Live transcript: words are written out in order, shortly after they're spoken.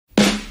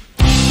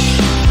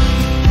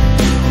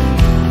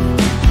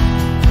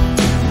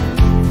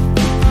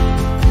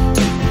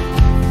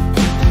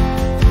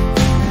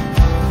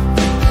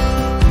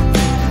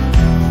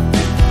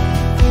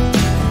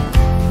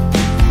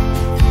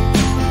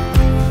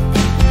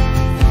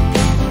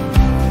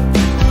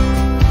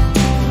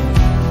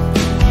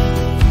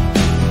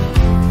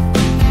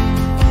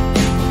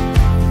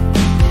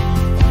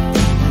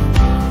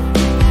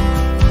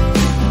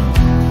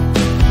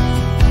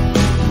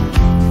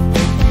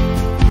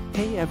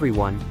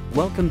everyone,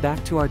 welcome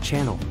back to our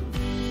channel.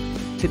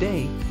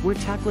 Today, we're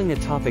tackling a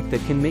topic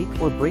that can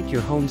make or break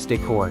your home's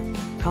decor,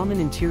 common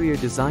interior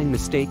design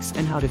mistakes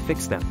and how to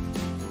fix them.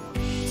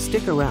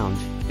 Stick around,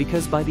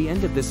 because by the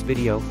end of this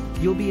video,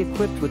 you'll be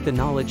equipped with the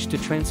knowledge to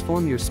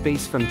transform your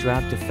space from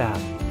drab to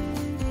fab.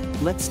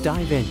 Let's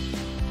dive in.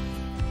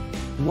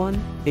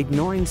 1.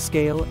 Ignoring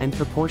scale and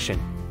proportion.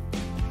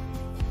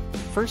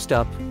 First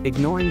up,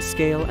 ignoring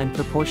scale and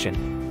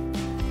proportion.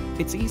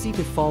 It's easy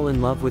to fall in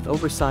love with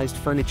oversized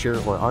furniture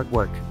or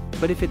artwork,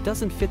 but if it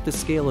doesn't fit the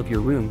scale of your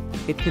room,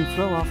 it can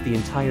throw off the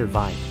entire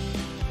vibe.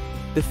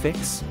 The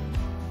fix?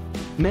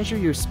 Measure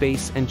your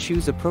space and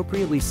choose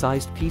appropriately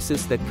sized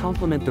pieces that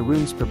complement the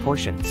room's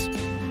proportions.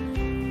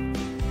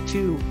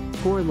 2.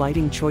 Poor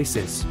lighting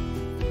choices.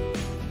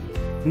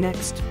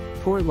 Next,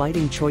 poor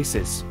lighting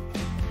choices.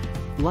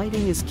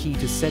 Lighting is key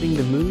to setting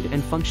the mood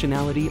and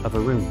functionality of a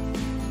room.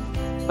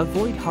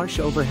 Avoid harsh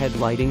overhead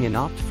lighting and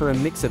opt for a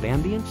mix of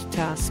ambient,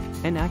 task,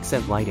 and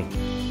accent lighting.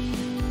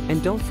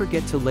 And don't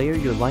forget to layer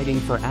your lighting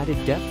for added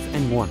depth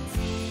and warmth.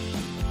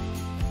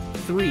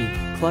 3.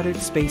 Cluttered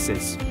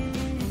spaces.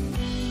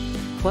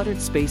 Cluttered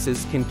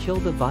spaces can kill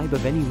the vibe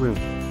of any room.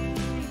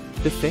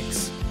 The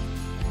fix?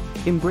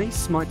 Embrace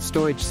smart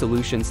storage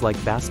solutions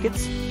like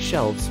baskets,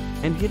 shelves,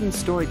 and hidden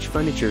storage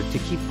furniture to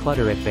keep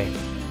clutter at bay.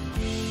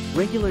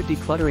 Regular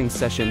decluttering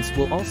sessions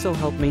will also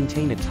help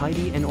maintain a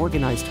tidy and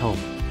organized home.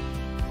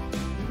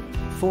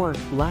 4.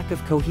 Lack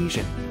of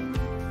cohesion.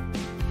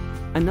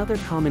 Another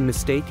common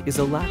mistake is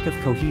a lack of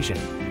cohesion.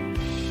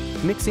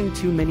 Mixing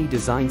too many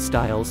design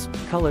styles,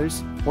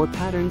 colors, or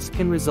patterns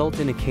can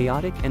result in a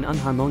chaotic and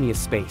unharmonious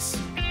space.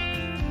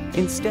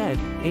 Instead,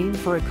 aim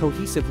for a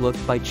cohesive look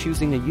by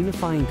choosing a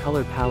unifying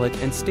color palette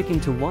and sticking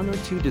to one or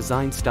two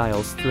design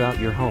styles throughout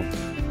your home.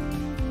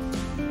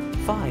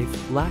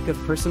 5. Lack of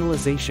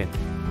personalization.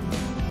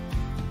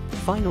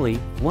 Finally,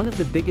 one of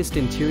the biggest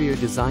interior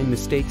design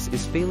mistakes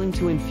is failing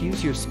to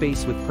infuse your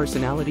space with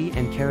personality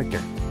and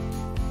character.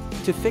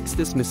 To fix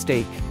this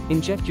mistake,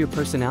 inject your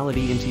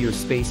personality into your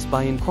space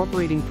by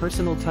incorporating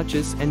personal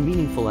touches and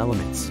meaningful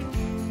elements.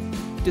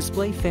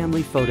 Display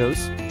family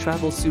photos,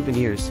 travel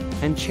souvenirs,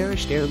 and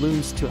cherished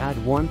heirlooms to add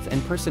warmth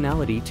and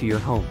personality to your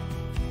home.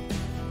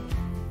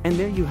 And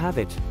there you have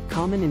it,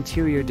 common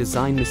interior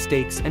design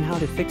mistakes and how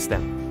to fix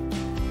them.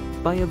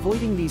 By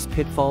avoiding these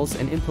pitfalls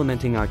and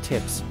implementing our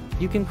tips,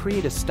 you can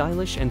create a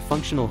stylish and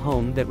functional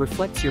home that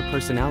reflects your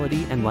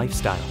personality and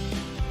lifestyle.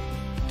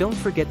 Don't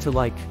forget to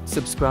like,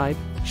 subscribe,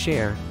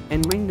 share,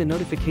 and ring the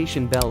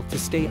notification bell to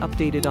stay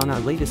updated on our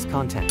latest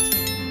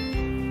content.